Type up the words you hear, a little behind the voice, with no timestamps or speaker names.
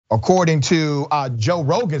according to Joe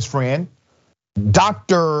Rogan's friend,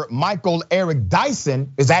 Dr. Michael Eric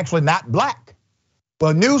Dyson is actually not black.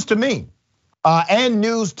 Well, news to me and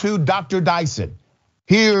news to Dr. Dyson.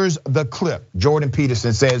 Here's the clip. Jordan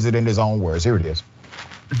Peterson says it in his own words. Here it is.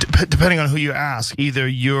 Depending on who you ask, either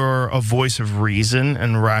you're a voice of reason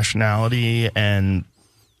and rationality and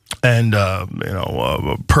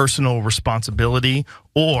personal responsibility,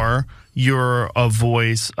 or you're a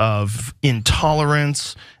voice of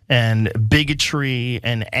intolerance and bigotry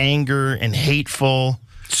and anger and hateful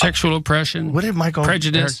sexual oppression. What did Michael Eric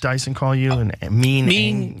Dyson call you? A mean,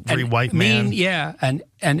 angry white man. Mean, yeah, and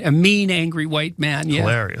a mean, angry white man. Yeah,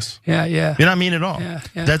 hilarious. Yeah. You're not mean at all. Yeah.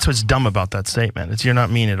 That's what's dumb about that statement. It's you're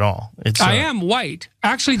not mean at all. I am white.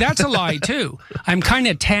 Actually, that's a lie too. I'm kind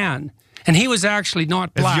of tan, and he was actually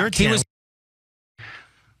not black. You're tan,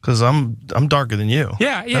 because I'm darker than you.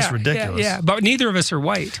 Yeah, that's ridiculous. Yeah, but neither of us are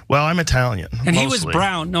white. Well, I'm Italian, and mostly. He was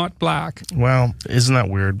brown, not black. Well, isn't that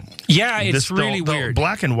weird? Yeah, it's really weird. The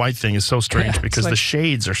black and white thing is so strange because the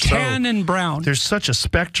shades are so tan and brown. There's such a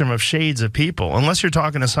spectrum of shades of people. Unless you're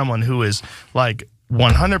talking to someone who is like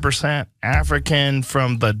 100% African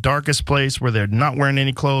from the darkest place where they're not wearing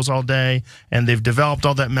any clothes all day and they've developed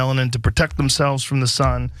all that melanin to protect themselves from the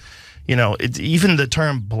sun. You know, even the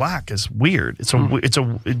term black is weird.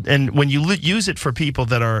 And when you use it for people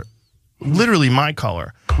that are literally my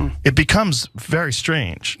color, it becomes very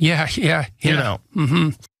strange. Yeah. You know.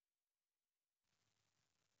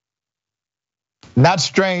 Not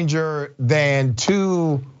stranger than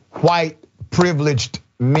two white privileged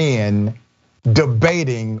men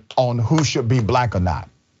debating on who should be black or not.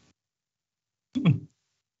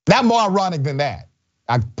 Not more ironic than that,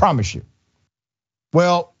 I promise you.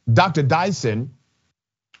 Well, Dr. Dyson,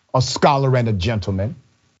 a scholar and a gentleman,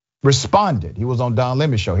 responded. He was on Don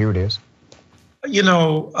Lemon's show. Here it is. You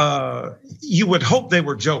know, you would hope they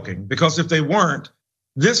were joking, because if they weren't,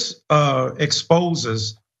 this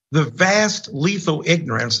exposes the vast lethal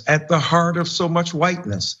ignorance at the heart of so much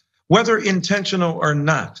whiteness, whether intentional or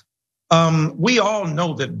not. We all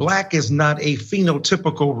know that black is not a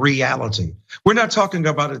phenotypical reality. We're not talking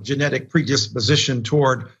about a genetic predisposition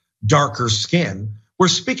toward darker skin. We're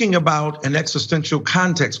speaking about an existential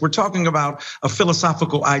context. We're talking about a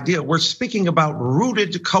philosophical idea. We're speaking about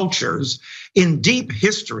rooted cultures in deep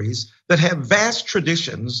histories that have vast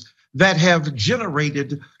traditions that have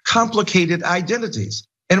generated complicated identities.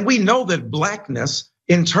 And we know that blackness,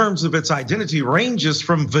 in terms of its identity, ranges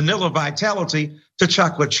from vanilla vitality to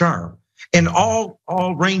chocolate charm, and all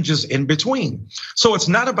ranges in between. So it's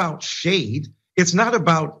not about shade. It's not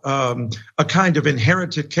about a kind of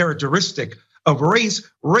inherited characteristic of race.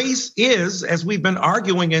 Race is, as we've been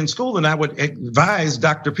arguing in school, and I would advise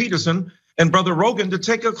Dr. Peterson and Brother Rogan to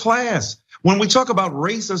take a class. When we talk about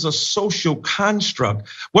race as a social construct,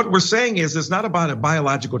 what we're saying is it's not about a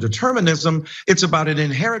biological determinism. It's about an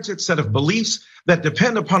inherited set of beliefs that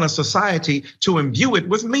depend upon a society to imbue it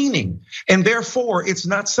with meaning. And therefore, it's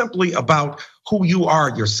not simply about who you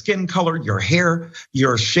are, your skin color, your hair,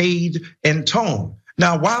 your shade and tone.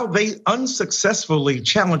 Now, while they unsuccessfully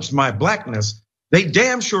challenged my blackness, they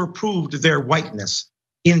damn sure proved their whiteness.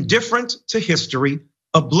 Indifferent to history,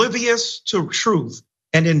 oblivious to truth,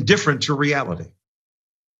 and indifferent to reality.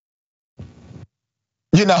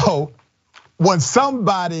 You know, when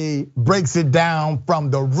somebody breaks it down from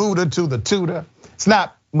the rooter to the tutor, it's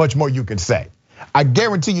not much more you can say. I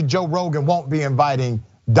guarantee you Joe Rogan won't be inviting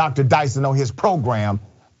Dr. Dyson on his program.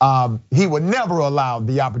 He would never allow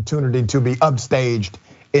the opportunity to be upstaged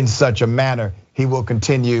in such a manner. He will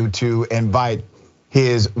continue to invite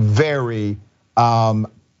his very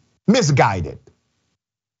misguided,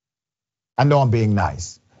 I know I'm being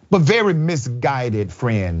nice, but very misguided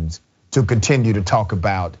friends to continue to talk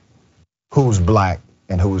about who's black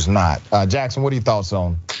and who's not. Jackson, what are your thoughts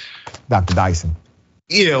on Dr. Dyson?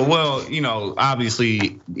 Yeah, well, you know,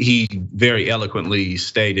 obviously he very eloquently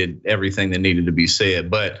stated everything that needed to be said.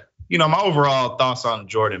 But, you know, my overall thoughts on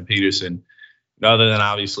Jordan Peterson, other than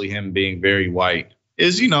obviously him being very white,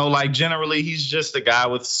 is, you know, like generally he's just a guy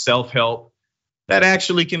with self-help that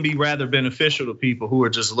actually can be rather beneficial to people who are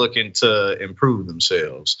just looking to improve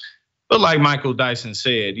themselves. But like Michael Dyson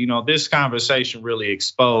said, you know, this conversation really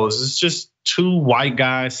exposed, it's just two white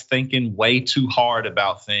guys thinking way too hard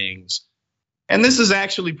about things. And this is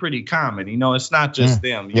actually pretty common. You know, it's not just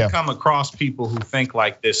them. You come across people who think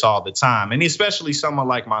like this all the time. And especially someone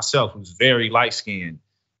like myself who's very light skinned.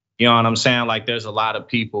 You know what I'm saying? Like there's a lot of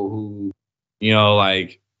people who, you know,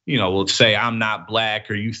 like, you know, will say I'm not black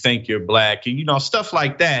or you think you're black, and you know, stuff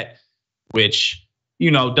like that, which, you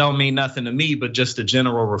know, don't mean nothing to me, but just a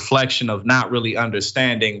general reflection of not really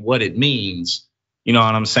understanding what it means You know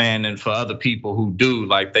what I'm saying? And for other people who do,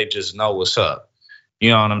 like, they just know what's up. You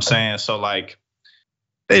know what I'm saying? So like,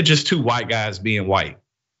 they're just two white guys being white.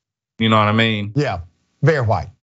 You know what I mean? Yeah, very white.